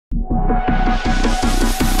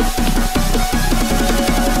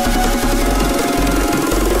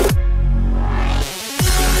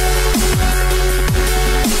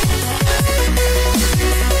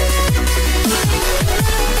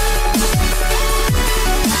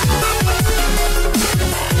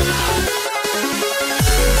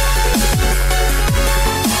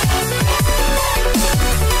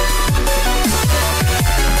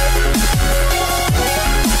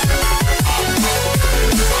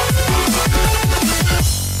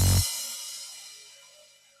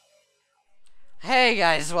Hey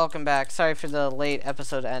guys, welcome back. Sorry for the late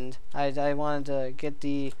episode end. I wanted to get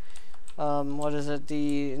the what is it,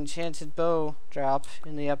 the enchanted bow drop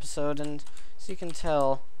in the episode, and as you can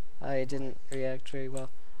tell, I didn't react very well.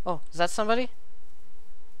 Oh, is that somebody? I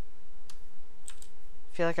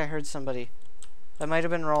feel like I heard somebody. That might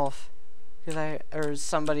have been Rolf. Or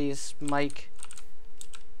somebody's mic.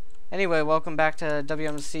 Anyway, welcome back to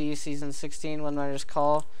WMC Season 16, One Miners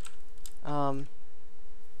Call.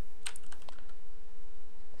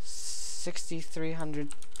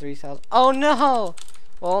 6,300, 3,000. Oh no!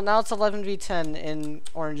 Well, now it's 11v10 in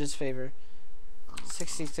Orange's favor.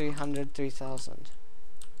 6,300, 3,000.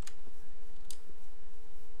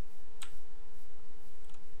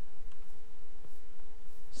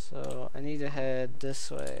 So, I need to head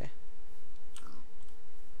this way.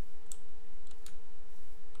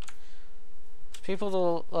 People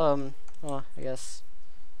to, well, I guess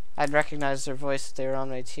I'd recognize their voice if they were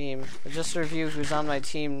on my team. But just to review who's on my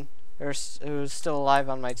team, or who's still alive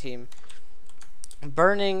on my team.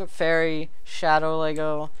 Burning, Fairy, Shadow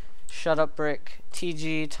Lego, Shut Up Brick,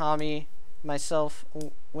 TG, Tommy, myself,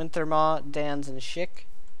 Wintermaw, Dans, and Schick.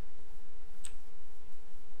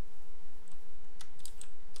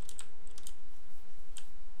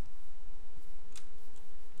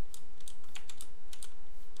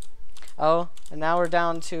 Oh, and now we're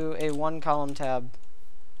down to a 1-column tab.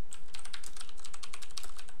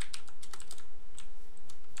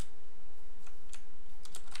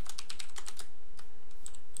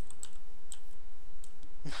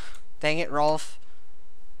 Dang it, Rolf.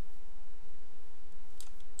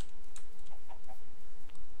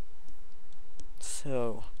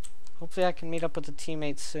 So, hopefully I can meet up with the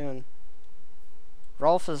teammates soon.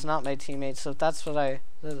 Rolf is not my teammate, so if that's who I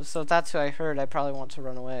heard, I probably want to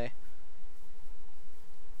run away.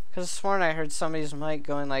 Because this morning I heard somebody's mic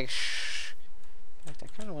going like, shh. In fact, I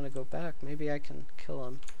kind of want to go back. Maybe I can kill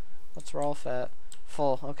him. What's Rolf at?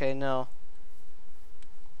 Full. Okay, no.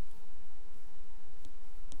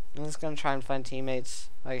 I'm just gonna try and find teammates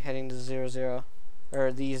by heading to 0-0,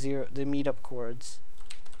 or the meetup chords.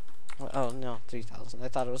 Oh no, 3,000. I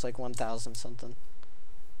thought it was like 1,000 something.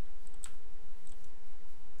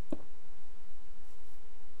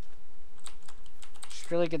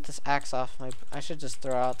 Should really get this axe off my. I should just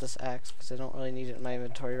throw out this axe because I don't really need it in my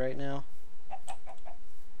inventory right now.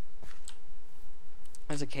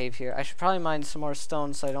 There's a cave here. I should probably mine some more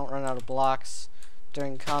stone so I don't run out of blocks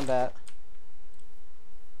during combat.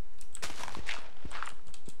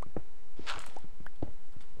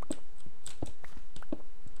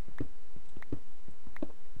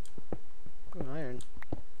 Iron.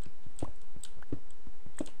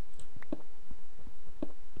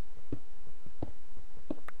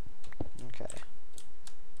 Okay.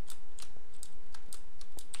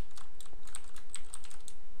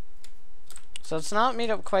 So it's not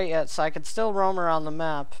meetup quite yet, so I could still roam around the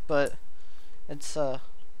map, but it's there's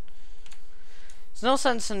no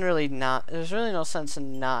sense in really not. There's really no sense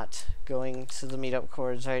in not going to the meetup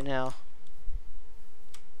chords right now.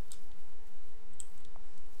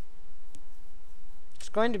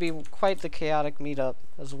 Going to be quite the chaotic meetup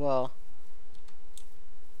as well.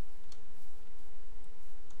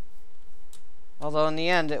 Although in the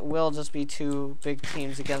end it will just be two big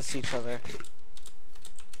teams against each other.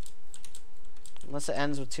 Unless it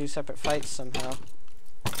ends with two separate fights somehow.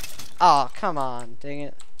 Oh, come on, dang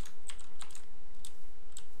it.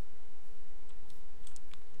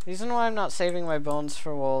 The reason why I'm not saving my bones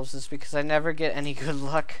for wolves is because I never get any good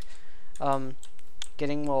luck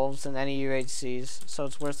getting wolves in any UHCs, so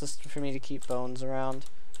it's worthless for me to keep bones around.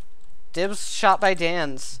 Dibs shot by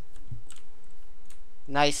Dans.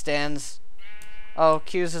 Nice, Dans. Oh,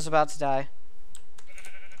 Q's is about to die.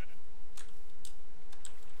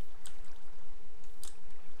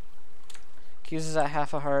 Q's is at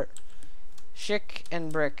half a heart. Schick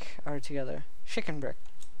and Brick are together. Schick and Brick.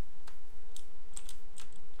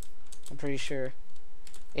 I'm pretty sure.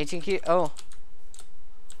 18 Q. Oh.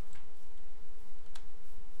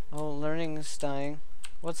 Oh, learning's dying.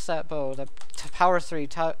 What's that bow? That power 3.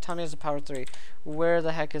 Tommy has a power 3. Where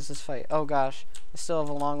the heck is this fight? Oh gosh, I still have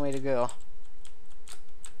a long way to go.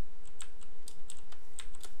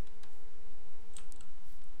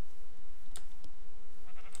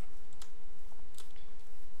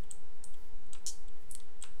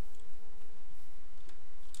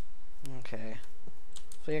 Okay.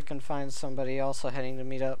 Hopefully I can find somebody also heading to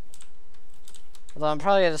meet up. Although I'm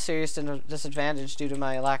probably at a serious disadvantage due to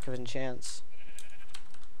my lack of enchants.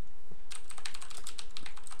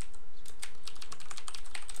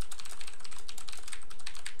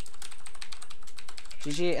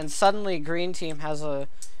 GG, and suddenly green team has a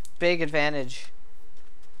big advantage.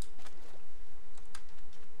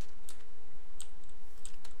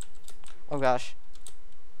 gosh.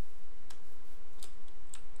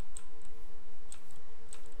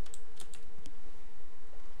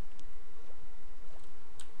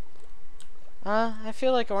 I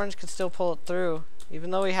feel like orange could still pull it through,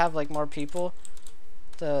 even though we have like more people.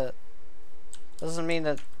 The doesn't mean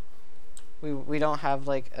that we don't have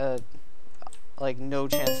like no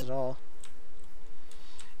chance at all.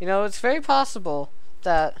 You know, it's very possible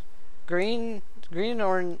that green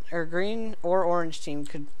or orange team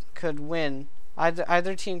could win.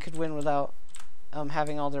 Either team could win without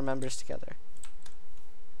having all their members together.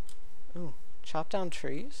 Ooh, chop down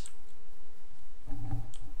trees?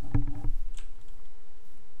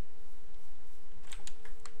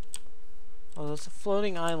 Oh, there's a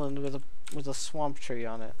floating island with a swamp tree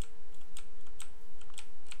on it.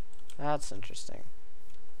 That's interesting.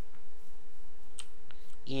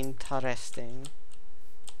 Interesting.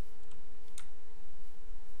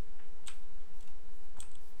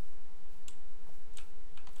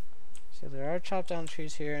 So there are chopped down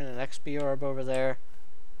trees here and an XP orb over there.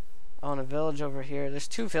 Oh, and a village over here. There's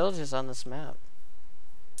 2 villages on this map.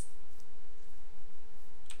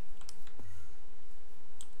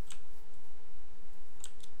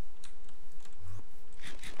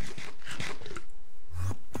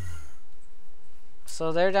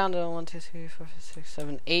 So they're down to 1, 2, 3, 4, 5, 6,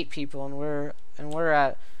 7, 8 people, and we're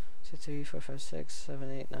at 2, 3, 4, 5, 6,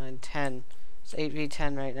 7, 8, 9, 10. It's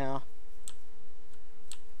 8v10 right now.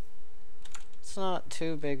 It's not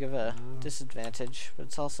too big of a disadvantage, but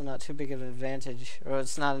it's also not too big of an advantage, or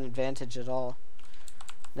it's not an advantage at all.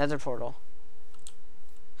 Nether portal.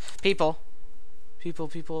 People. People.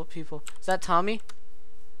 Is that Tommy?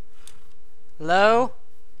 Hello?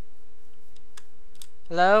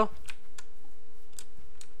 Hello?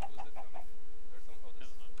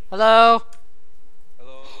 Hello?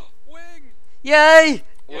 Hello. Wing! Yay!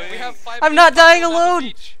 Wing. We have 5 I'm not dying golden alone!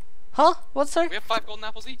 apples each. Huh? What, sir? We have 5 golden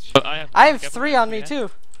apples each. I have 3 on me,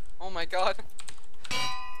 too. Oh my god.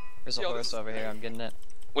 There's a horse over here, I'm getting it.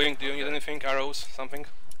 Wing, do you need anything? Arrows? Something?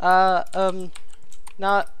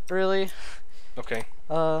 Not really. Okay.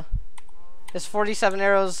 Is 47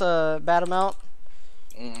 arrows bad amount?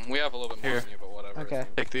 We have a little bit more than you, but whatever. Okay.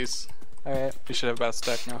 Take these. Alright. You should have about a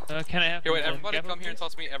stack now. Can I have? Here, wait, everybody come here and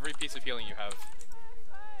toss me every piece of healing you have.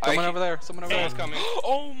 Someone over there. Someone over there. Someone's coming.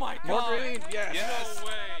 Oh my god! More green. Yes. Yes. No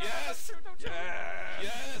way. Yes.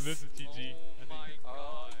 Yes. This is TG. Oh my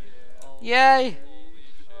god. Yay!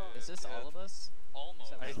 Is this all of us?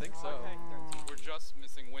 Almost. I think so. We're just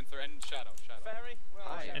missing Winter and Shadow. Fairy?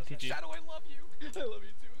 Hi. And TG. Shadow, I love you. I love you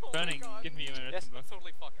too. Oh Burning, my god. give me a minute. Yes, that's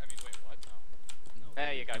totally fuck. I mean, wait, what? No.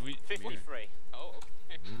 There you go. 53. Oh, okay.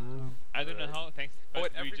 I don't know how, thanks,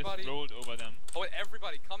 but and we just everybody- rolled over them. Oh, and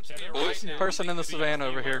everybody, come to me Shadow? right now. Person in the Please, savannah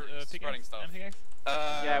over you here. are spreading stuff.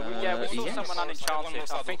 Yeah, we saw yes. someone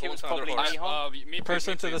unenchanted. I think it was probably me.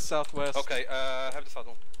 Person to the southwest. Okay, have the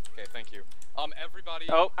saddle. Okay, thank you. Everybody.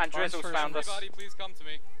 Oh, and Drizzle's Barnes found us. Everybody, please come to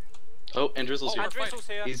me. Oh, and Drizzle's here. And Drizzle's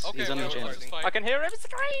here. He's Okay, okay, unenchanted. let's fight. I can hear him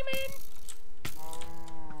screaming!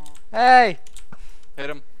 Hey! Hit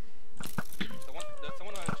him.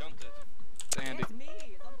 Someone unenchanted. It's Andy.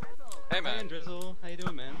 Hey, Hey, man. Drizzle. How you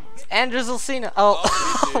doing, man? And Drizzlecina. Oh,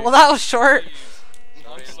 Oh, well, that was short. I'm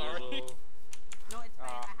sorry. No, it's fine.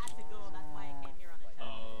 I had to go. That's why I came here on the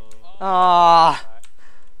channel. Aww. That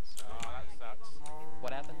sucks.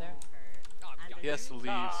 What happened there? He has to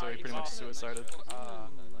leave, so he pretty much suicided.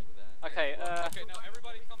 Okay, Okay, now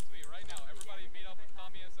everybody come to me right now. Everybody meet up with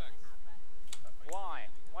Tommy SX. why?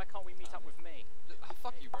 Why can't we meet up with me?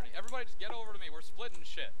 Fuck you, Bernie. Everybody just get over to me. We're splitting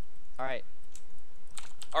shit. Alright.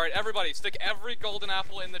 Alright, everybody, stick every golden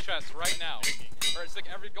apple in the chest right now. Alright, stick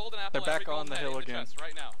every golden apple They're back every on golden the hill in the again. chest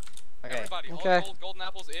right now. Okay. Everybody, Okay. all golden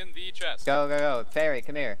apples in the chest. Go. Fairy,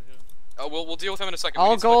 come here. We'll deal with him in a second. We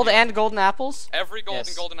All need to split gold you up. and golden apples? Every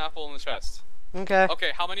Yes. golden apple in the chest. Okay.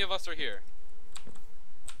 Okay, how many of us are here?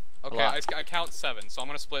 Okay, lot. I count 7, so I'm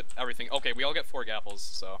gonna split everything. Okay, we all get 4 gapples,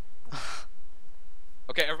 so.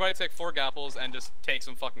 Okay, everybody take 4 gapples and just take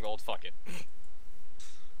some fucking gold. Fuck it.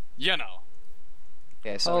 You know.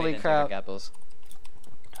 Okay, so Holy we didn't crap. take apples.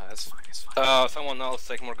 That's fine. It's fine. Someone else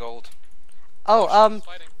take more gold. Oh, Shadow's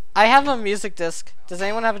fighting. I have a music disc. Does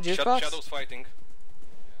anyone have a jukebox? Shadow's fighting.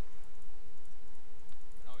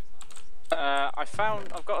 No, he's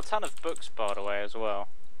not. I've got a ton of books, by the way, as well.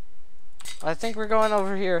 I think we're going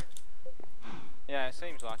over here. Yeah, it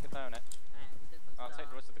seems like it, don't it? I'll take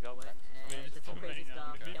the rest of the gold then. Did some crazy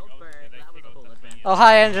stuff. Killed birds. That was a whole adventure. Oh,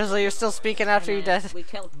 hi, Angela. You're still speaking after you dead. We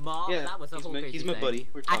killed Mob. Yeah, That was a whole crazy he's my thing. buddy.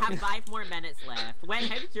 We're I talking. have 5 more minutes left. When?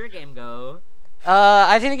 How did your game go?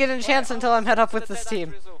 I didn't get a chance until I met up with this That's team.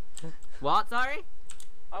 Drizzle. What? Sorry?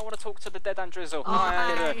 I want to talk to the dead and Drizzle. Oh,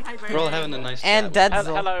 hi, We're all having a nice And chat.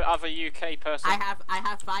 Deadzill. Hello, other UK person. I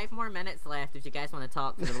have 5 more minutes left if you guys want to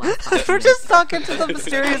talk for the last 5 We're minutes. just talking to the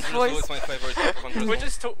mysterious voice.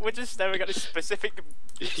 We're just staring at this specific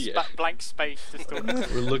Yeah. blank space. Just talking.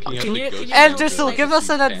 We're looking at Can the you- ghost. can you- And Just Drizzle, give us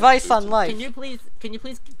an advice on life. Can you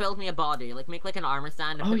please build me a body? Like make like an armor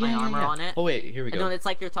stand and Oh put yeah, my armor yeah. on it. Oh wait, here we And then go. it's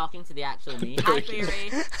like you're talking to the actual me. Hi, Fairy.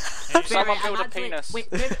 Someone I'm build a actually- penis.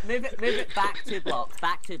 Wait, move it back 2 blocks.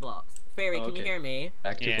 Back 2 blocks. Fairy, Oh, can you okay. hear me?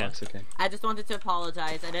 Back 2 Yeah. blocks, okay. I just wanted to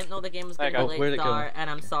apologize. I didn't know the game was going to There be you go. late Where'd it go? start, and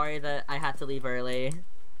I'm sorry that I had to leave early.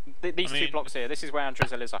 These I mean- 2 blocks here. This is where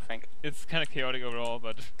Drizzle is, I think. It's kind of chaotic overall,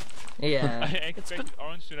 but I Yeah. expected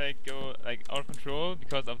Orange to like go like out of control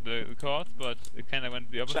because of the cards, but it kind of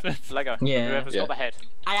went the opposite. Lego. Yeah. Whoever's Yeah. got the head.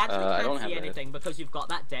 I actually I don't can't have see that. anything because you've got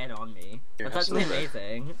that dead on me. Here, That's have actually some of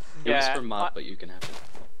amazing. It was Yeah, for mod, I- but you can have it.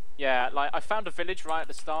 Yeah, like I found a village right at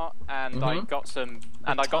the start, and I got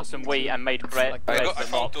some wheat and made bread. I bread found for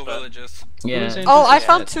 2 mob, but- villages. Yeah. Oh, I Yeah.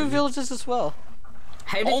 found 2 villages as well.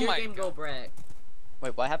 How did Oh your my game go, Brick?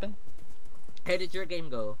 Wait, what happened? How did your game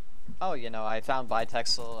go? Oh, you know, I found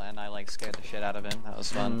Bitexel and I like scared the shit out of him. That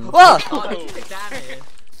was fun. Whoa! Oh, did you take damage?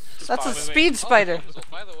 That's a Wait, wait. speed spider. Oh,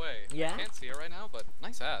 by the way, Yeah? I can't see it right now, but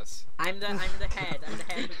nice ass. I'm the head. I'm the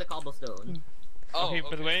head with the cobblestone. Oh, Okay,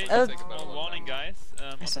 by the way, Uh, just a small warning, guys.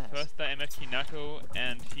 On the first day I met Kinako,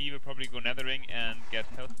 and he will probably go nethering and get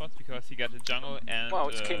health pots because he got the jungle and. Well,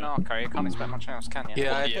 it's Kinako. You can't expect much else, can you?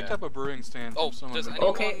 Yeah, I Yeah. picked up a brewing stand Oh, from someone. does that- anyone-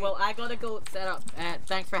 Okay, well I gotta go set up.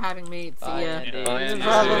 Thanks for having me. See Bye, ya. Andy. Oh, yeah, No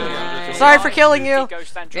problem. Bye. Sorry for killing you.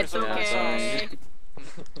 Ghost and It's Drizzle. okay.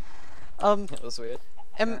 That was weird.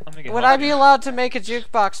 Would I be allowed to make a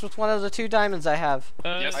jukebox with one of the 2 diamonds I have?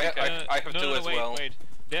 Yes, I have no, 2 no, as wait, well. Wait,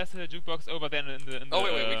 there's a jukebox over there in the. Oh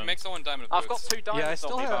wait, we can make someone diamond of I've got boots. 2 diamonds Yeah, I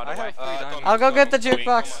still on me, have. by I the way. have 3 diamonds. I'll go get the Wait,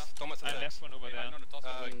 jukebox. Thomas, I left one over Hey, there. no, toss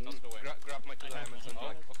it away. Toss it away. grab my 2 diamonds and like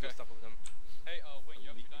okay. do stuff with them. Hey, Wing, you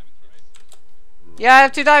have 2 diamonds, right? Yeah, I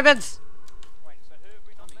have 2 diamonds. Wait, so who have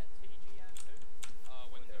we not met? TG and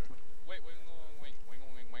who? Winter. Wait,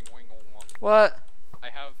 wing. What? I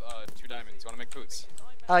have 2 diamonds. You wanna make boots?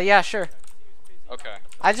 Yeah, sure. Okay.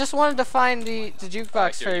 I just wanted to find the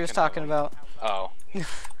jukebox here, Fairy you was can talking have about. Oh.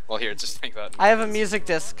 Well, here, just take that. I have a music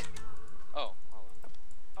disc. Oh.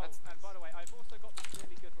 Oh, and by the way, I've also got this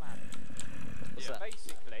really good lab. Yeah.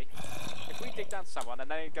 Basically, if we dig down to someone and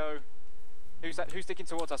they go, who's that? Who's digging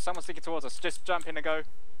towards us? Someone's digging towards us. Just jump in and go.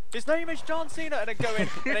 His name is John Cena, and then go in,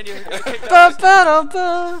 and then you kick Ba that. ba da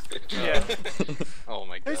ba. Yeah. Oh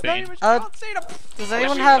my god. His name is Uh, John Cena. Does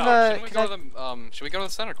anyone have a? Should we go to the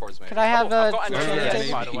center courts, maybe? Could I have I've a? got an Yeah, enchanting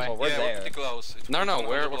maybe. by the way. Well, we're yeah, there. we're pretty close. No,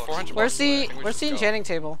 we're 400 Where's blocks away. I the? think we Where's should the go. enchanting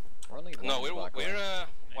table? We're only No, one block away. we're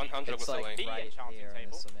 100 It's blocks like away. right enchanting here in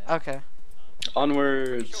this table. cement. Okay. Sure,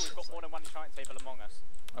 Onwards. we've got more than one enchanting table among us.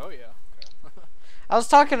 Oh yeah. I was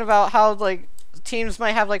talking about how like teams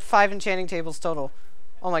might have like 5 enchanting tables total.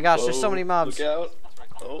 Oh my gosh, there's so many mobs. Look out.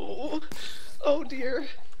 Oh dear.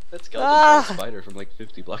 That skeleton Ah. shot a spider from like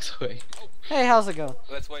 50 blocks away. Hey, how's it going?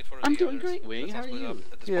 Let's wait for I'm the doing others. great, Wing. Let's How not are split you? up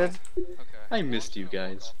at this Good. point. Okay. I missed you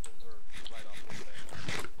guys.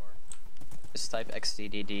 Just type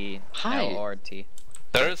XDDD Hi. LRT.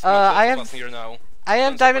 There is I have- here now. I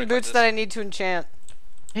have Don't diamond separate like boots this. that I need to enchant.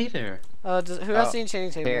 Hey there. Who has Oh, the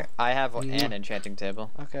enchanting table? Here, I have an enchanting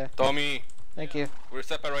table. Okay, Tommy, thank you. we're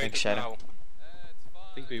separated Thanks, Shadow. now.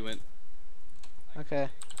 I think we went Okay.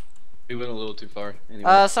 a little too far.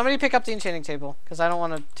 Anyway. Somebody pick up the enchanting table, cause I don't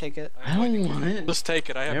want to take it. I don't want it. Just take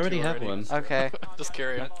it. I have I already 2 have already. one. Okay. Just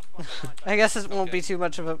carry it. I guess it won't be too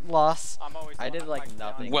much of a loss. I'm always I did like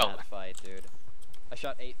nothing Well- in that fight, dude. I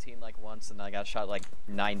shot 18 like once and I got shot like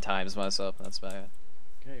 9 times myself. That's about it.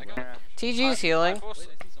 Okay, well, TG's healing. I've also-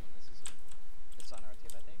 It's on our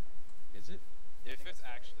team, I think. is it? If it's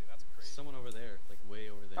actually, that's crazy. Someone over there, like way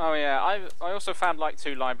over there. Oh yeah, I also found like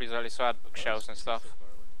 2 libraries earlier, so I had bookshelves and stuff.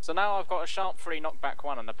 So now I've got a sharp 3, knockback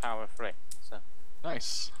 1, and a power 3. So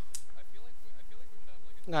Nice. I feel like we should have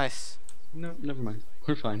like Nice. No, never mind.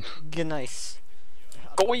 We're fine. Nice.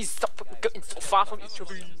 guys, stop getting so far from each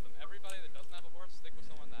other. system. Everybody that doesn't have a horse, stick with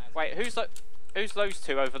someone that has. Wait, who's those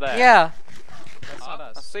 2 over there? Yeah. That's not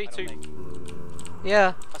us. I see don't 2. think.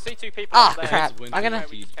 Yeah. I see 2 people Ah, over there. crap. Winter I'm gonna- and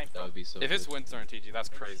Teeth, that would be so If it's good. Winter and TG, that's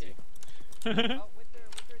crazy. I don't know.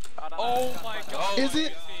 Oh my god. Is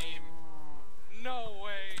it? Team. No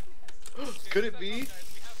way. Could it be? We have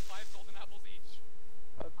 5 golden apples each.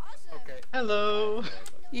 Okay. Hello.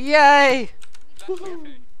 Yay! That's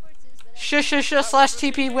okay. Slash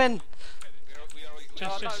TP win.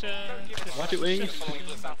 Watch it, Wing.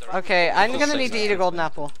 Okay, I'm gonna need to eat a golden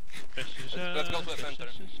apple. Let's go to the center.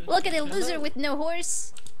 Look at the loser with no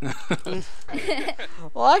horse.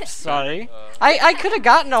 Well, I'm sorry. I could have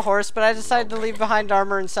gotten a horse, but I decided to leave behind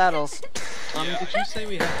armor and saddles. Did you say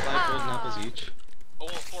we have 5 golden apples each? Oh,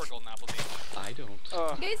 well, 4 golden apples each. I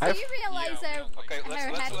don't. Guys, do you realize yeah, how, okay, let's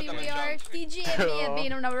how let happy them we are? jump. TG and me have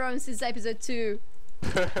been on our own since episode 2.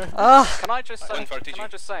 Ugh. Can I just say, One for can I TG.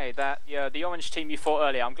 just say that the orange team you fought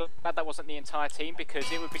earlier, I'm glad that wasn't the entire team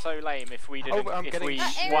because it would be so lame if we didn't if we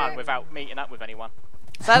won without meeting up with anyone.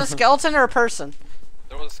 Is that a skeleton or a person?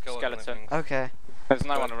 There was a skeleton. I think. Okay. There's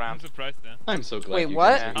no one I'm around. surprised there. I'm so glad. Wait, you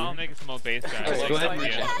what? guys are I'll here. make a small base guys. Go ahead,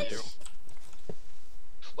 Yeah. Richard.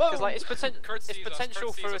 Because like it's Kurt sees us,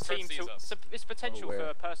 potential Kurt for a sees us, Kurt team to sees us. it's potential for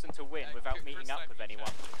a person to win without meeting up with anyone.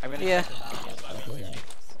 Yeah.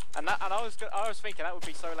 And I was thinking that would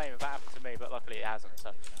be so lame if that happened to me, but luckily it hasn't.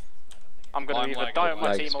 So I'm gonna I'm either lagging. die on my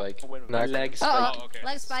Lag team spike. or win with my Lag team. spike. Uh-oh. okay.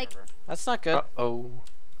 Leg spike. That's not good. Oh.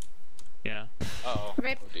 Yeah. Uh-oh.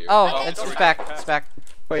 Rip. Dear. Oh, Okay, it's go back. back. It's back.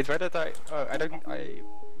 Wait, where did I? Oh, I don't.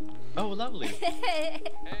 Oh, lovely. Hey,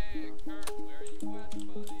 Kurt, where are you at,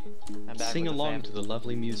 buddy? I'm back Sing with the along fam. to the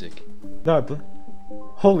lovely music. Dub.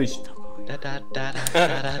 Holy sh... Da da da da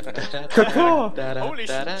da da da Caw. da da Holy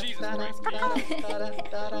da da shit, Jesus da da Christ. da da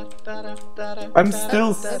da da da da da. I'm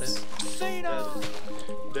still...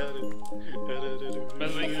 By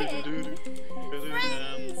the way,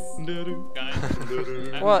 guys,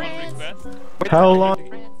 I have What? one request. How long?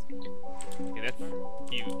 Okay, that's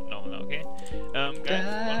you normal, okay? Guys, one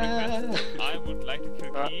request. I would like to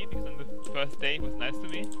kill Key because on the first day he was nice to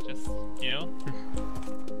me. Just, you know.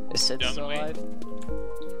 Is Sid Down still the way. alive?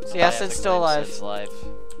 So yes, I it's have to still claim alive. Sid's alive.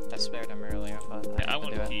 I spared him earlier, but I have to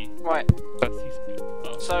want do it. Key. Right. Because he's.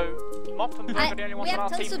 Oh. So Mop and Berg are the only ones We on our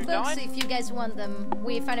have team tons who of books died. if you guys want them.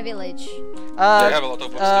 We find a village. I have a lot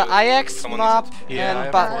of books too. IX, Someone Mop, needs it. Yeah, I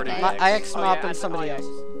and have Bo- 40. IX, Oh, Mop, yeah, and somebody IX.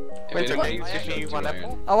 else. Wait, If okay, you give me want one to apple.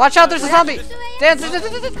 iron. Oh, watch out! There's a zombie! Dance!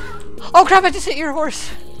 Oh crap! I just hit your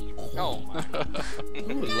horse. Oh, my God.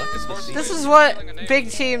 Ooh, luck is the sea. This is what big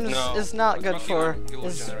teams No. is not good for.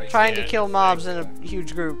 Is trying to kill mobs in a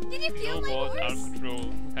huge group. Did you kill my Snowballs out of horse?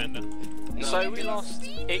 control, kinda. No. So we lost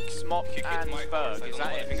Ix, Mop, You kicked and my horse. Berg. I Is don't know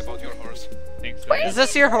that anything it? about your horse. Think so. Is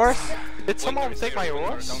this your horse? Did someone take my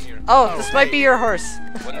horse? Oh, this might be your horse.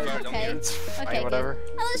 Okay. Okay. Whatever. Good.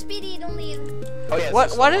 Hello, Speedy. Don't leave. Oh yeah.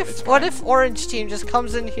 What if Orange Team just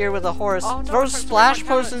comes in here with a horse, Oh, no, throws it's splash like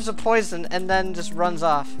carrots. potions of poison, and then just runs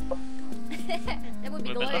off? That would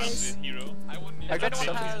be Well, then I'm glorious. the hero. I wouldn't If even anyone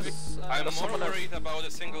say has, I'm more someone else- worried about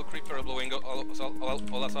a single creeper blowing all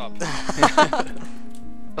us up.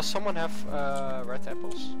 Does someone have red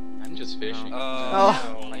apples? I'm just fishing.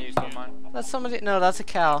 Oh. I used all mine. That's somebody. No, that's a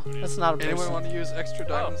cow. That's not a person. Anyone want to use extra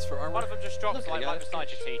diamonds for One armor? of them just dropped Look, I like got right a beside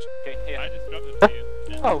you, Teach. Okay, I here. just dropped it to you.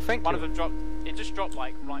 Yeah. Oh, thank One of you. them dropped. It just dropped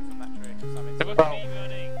like right from that tree. So That was Oh. me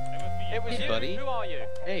running. That was me. it was Hey, you. buddy. Who are you?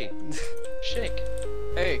 Hey, Shake,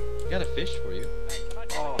 Hey. got a fish for you. Hey, can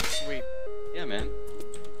I Oh, sweet. Yeah, man.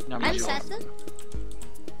 I'm Saturn.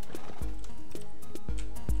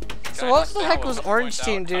 So what the heck was Orange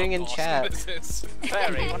Team doing in chat?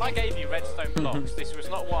 Fairy, when I gave you redstone blocks, this was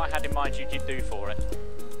not what I had in mind you could do for it.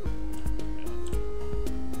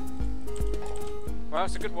 Well,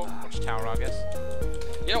 it's a good watchtower, I guess.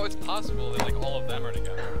 You know, it's possible that like all of them are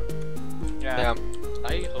together. Yeah.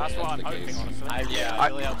 I hope That's what I'm the hoping, case. honestly. I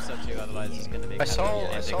really hope so too, otherwise it's gonna be I kind saw-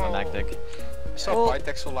 of I saw- anticlimactic. I saw Well-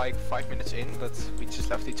 Vitexel like 5 minutes in, but we just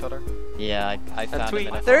left each other. Yeah, I found tweet.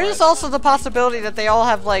 him in a There is forest. also the possibility that they all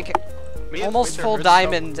have like Me and almost Twitter full heard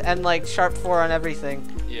diamond and like sharp 4 on everything.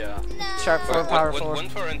 Yeah. Sharp 4 power 4. One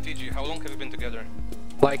for and TG, how long have you been together?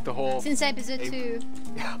 Like the whole. Since episode 2.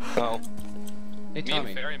 Oh. Hey Me and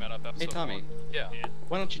Tommy. Fairy met up episode Hey Tommy. 1. Yeah. Yeah.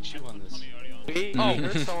 Why don't you chew on this? Tommy already on. We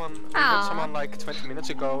heard someone. We Aw. heard someone like 20 minutes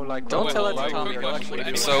ago. Like. Don't oh, tell it to like, Tommy. we're actually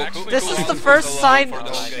doing So, it. This is the first sign- For the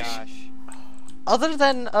Oh whole my game. gosh. Other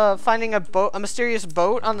than finding a mysterious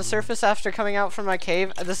boat on the surface after coming out from my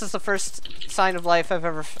cave, this is the first sign of life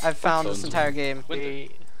I've found this entire game. We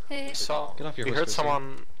saw. Get off your We horse heard for a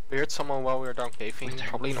someone. We heard someone while we were down caving.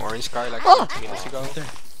 Probably an orange guy like Oh! 20 minutes ago.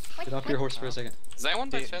 Get off your horse for a second. Does anyone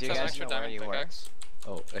by Do chance you have an guys extra know where diamond you were? pickaxe?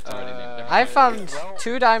 Oh, it's already named. I found Well-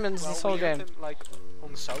 2 diamonds this Well, whole we heard game. him, like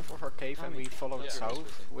on the south of our cave, and we followed Yeah.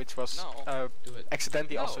 south, which was No. Do it.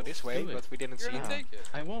 accidentally No. also this way, Do it. but we didn't You're see gonna it. take it.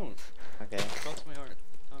 I won't. Okay. Cross my heart.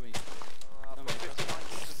 Tommy. I've got 59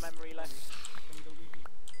 years of memory left.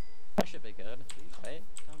 That should be good. Right?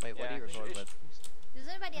 Wait, what do you record with? Does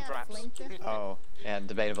anybody have a Perhaps. flint? Oh, yeah,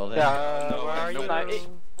 debatable then. Yeah, No, where are no, you? No, it,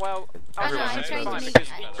 well, Oh no, Everyone I'm has trying to fine, make.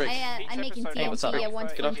 because I'm making Hey, what's up? TNT. I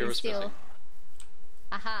want Get off your flint horse for a steel. second.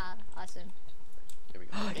 Aha, awesome. Here we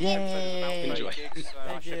go. Yay! Enjoy.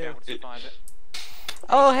 I should be able to survive it.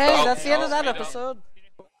 Oh hey, Oh, that's the end of that speed up. episode.